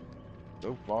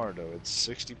 So far though, it's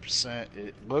 60%.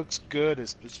 It looks good.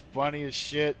 It's funny as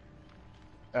shit.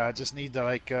 I just need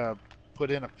to put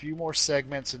in a few more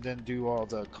segments and then do all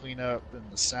the cleanup and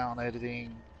the sound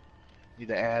editing. Need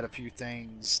to add a few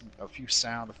things, a few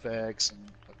sound effects,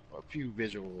 and a few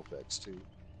visual effects too.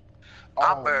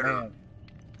 Oh man,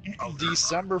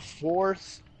 December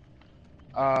 4th,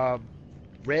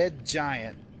 Red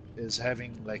Giant is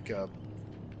having like a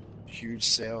huge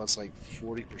sale. It's like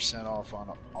 40% off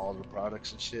on all the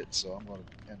products and shit. So I'm gonna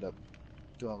end up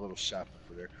doing a little shopping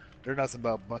for there. They're nothing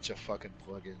but a bunch of fucking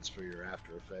plugins for your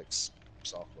After Effects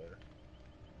software.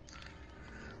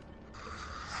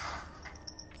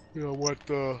 I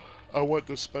want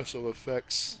the special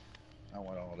effects. I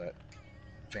want all that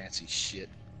fancy shit.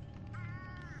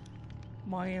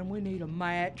 Man, we need a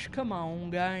match. Come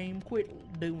on, game. Quit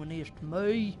doing this to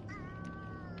me.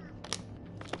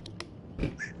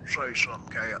 Say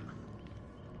something, cat.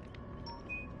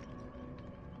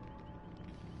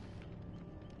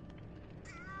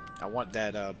 I want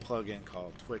that plugin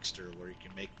called Twixter where you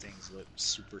can make things look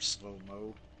super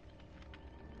slow-mo.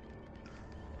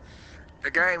 The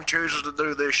game chooses to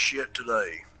do this shit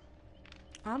today.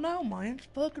 I know, man. It's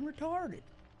fucking retarded.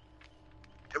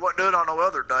 It wasn't doing it on no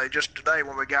other day, just today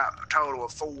when we got a total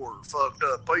of 4 fucked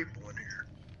up people in here.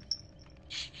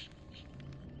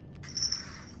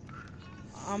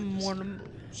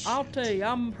 I'll tell you,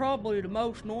 I'm probably the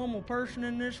most normal person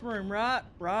in this room, right?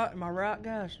 Right? Am I right,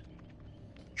 guys?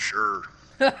 Sure.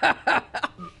 I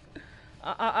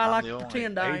like to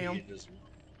pretend I am.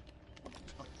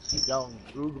 Y'all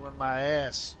Googling my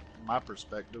ass, from my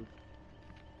perspective.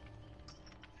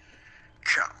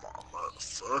 Come on,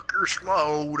 motherfuckers,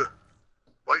 load.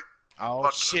 Wait.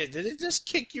 Oh shit, did it just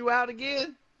kick you out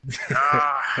again?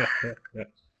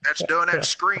 That's doing that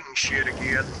screen shit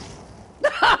again.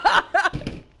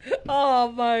 Oh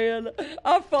man,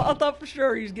 I thought for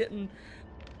sure he's getting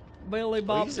Billy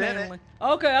Bob Stanley.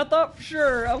 Okay, I thought for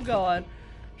sure. Oh god,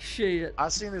 shit. I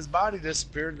seen his body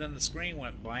disappear, and then the screen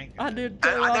went blank. I did too.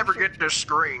 I never get this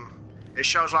screen. It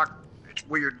shows like it's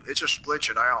weird. It's just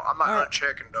glitching out. I'm not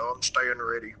unchecking though. I'm staying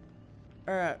ready.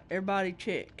 All right, everybody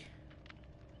check.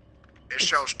 It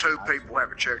shows 2 people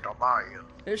haven't checked on my end.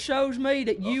 It shows me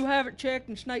that you haven't checked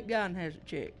and Snake Gun hasn't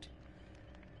checked.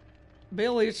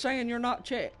 Billy is saying you're not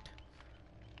checked.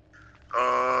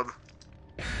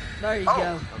 There you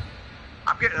go.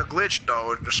 I'm getting a glitch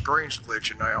though. The screen's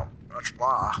glitching out. That's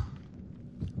why.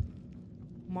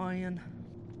 Man.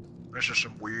 This is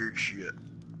some weird shit.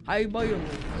 Hey, Billy.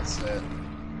 That's it.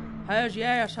 How's your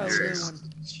asshole doing?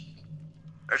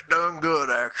 It's doing good,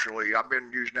 actually. I've been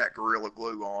using that Gorilla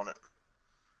Glue on it.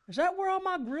 Is that where all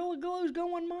my Gorilla Glue's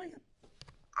going, man?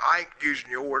 I ain't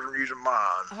using yours, I'm using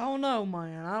mine. I don't know,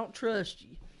 man. I don't trust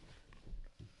you.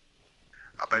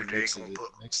 I bet you ain't gonna put...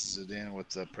 Mixes it in with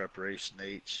the preparation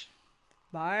H.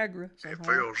 Viagra. It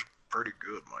feels pretty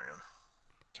good, man.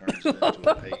 Turns it into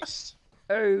a paste.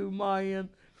 Oh, man.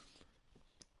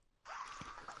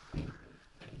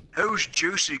 Who's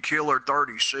Juicy Killer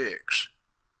 36?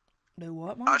 Do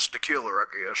what, man? That's the killer, I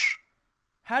guess.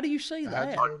 How do you see How'd that?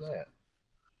 you know that?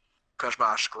 Because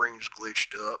my screen's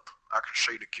glitched up. I can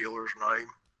see the killer's name.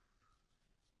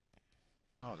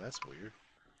 Oh, that's weird.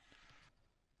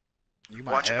 You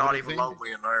might Watch it have not it even offended. load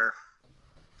me in there.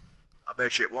 I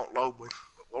bet you it won't load me,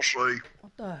 but we'll see.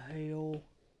 What the hell?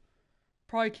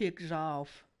 Probably kicks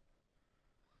off.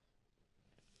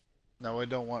 No, we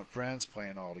don't want friends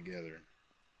playing all together.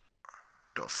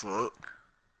 The fuck?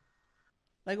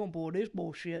 They gonna pull this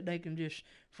bullshit. They can just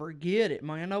forget it,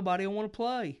 man. Nobody will want to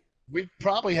play. We'd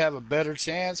probably have a better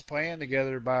chance playing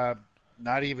together by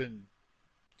not even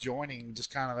joining,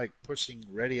 just kind of like pushing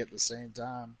ready at the same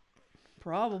time.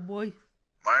 Probably.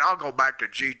 Man, I'll go back to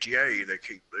GTA to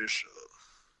keep this up.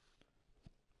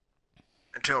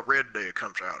 Until Red Dead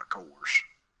comes out, of course.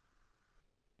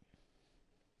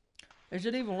 Is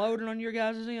it even loading on your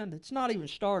guys' end? It's not even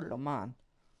started on mine.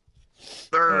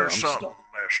 There's something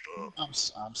messed up. I'm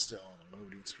still on the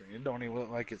loading screen. It don't even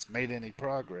look like it's made any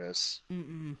progress.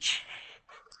 Mm-mm.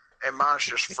 And mine's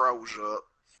just froze up,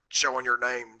 showing your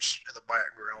names in the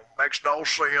background. Makes no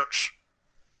sense.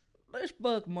 This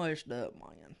buck messed up,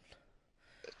 man.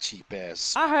 Cheap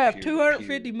ass. I have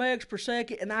 250 megs per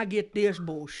second, and I get this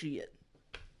bullshit.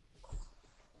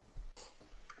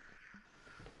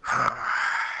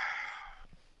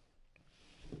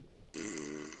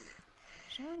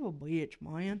 Son of a bitch,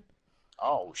 man.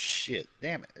 Oh shit!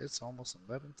 Damn it! It's almost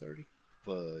 11:30.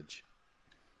 Fudge.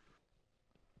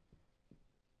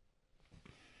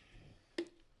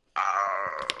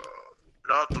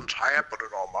 Nothing's happening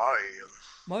on my end.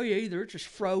 My either. It's just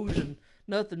frozen.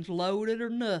 Nothing's loaded or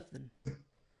nothing.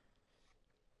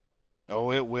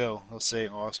 Oh, it will. They'll say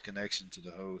lost connection to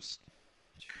the host.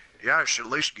 Yeah, I should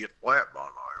at least get flat by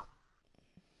now.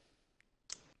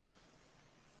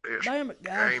 This Damn it,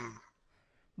 guys. game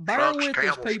Bear Trucks, with us,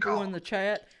 camels, people gone. in the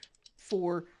chat,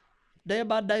 for Dead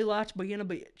by Daylight's being a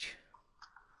bitch.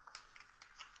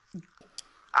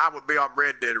 I would be on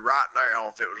Red Dead right now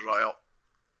if it was out.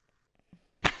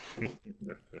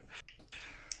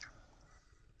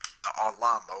 The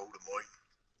online mode, I mean.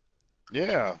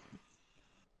 Yeah,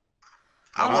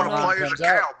 I want to Online play as a comes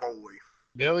out. cowboy.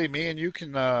 Billy, me and you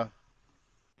can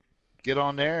get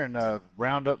on there and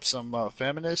round up some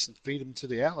feminists and feed them to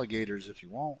the alligators if you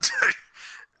want.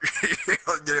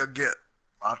 They'll get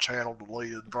my channel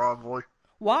deleted probably.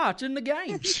 Why? It's in the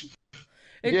game.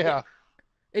 Yeah.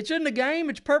 It's in the game.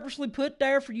 It's purposely put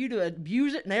there for you to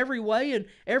abuse it in every way and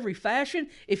every fashion.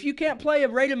 If you can't play a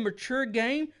rated mature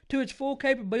game to its full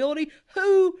capability,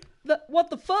 what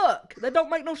the fuck? That don't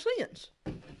make no sense.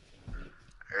 Yeah,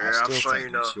 I've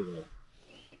seen.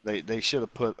 They should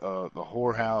have put the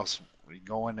whorehouse. Where you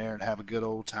go in there and have a good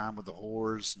old time with the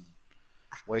whores and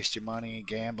waste your money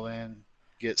gambling,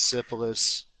 get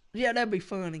syphilis. Yeah, that'd be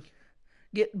funny.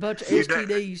 Get a bunch of You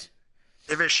STDs.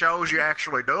 If it shows you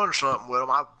actually doing something with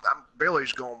them,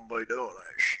 Billy's gonna be doing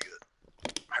that shit.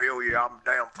 Hell yeah, I'm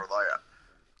down for that.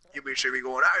 You'll be seeing me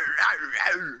going,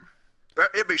 but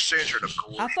it'd be censored, of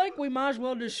course. I think we might as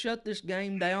well just shut this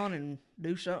game down and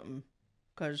do something,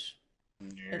 cause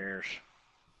Yes.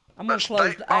 I'm gonna Let's close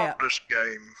take the off app. this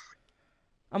game.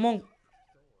 I'm gonna.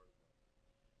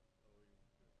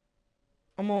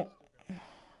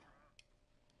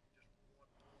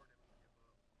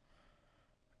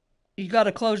 You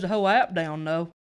gotta close the whole app down, though.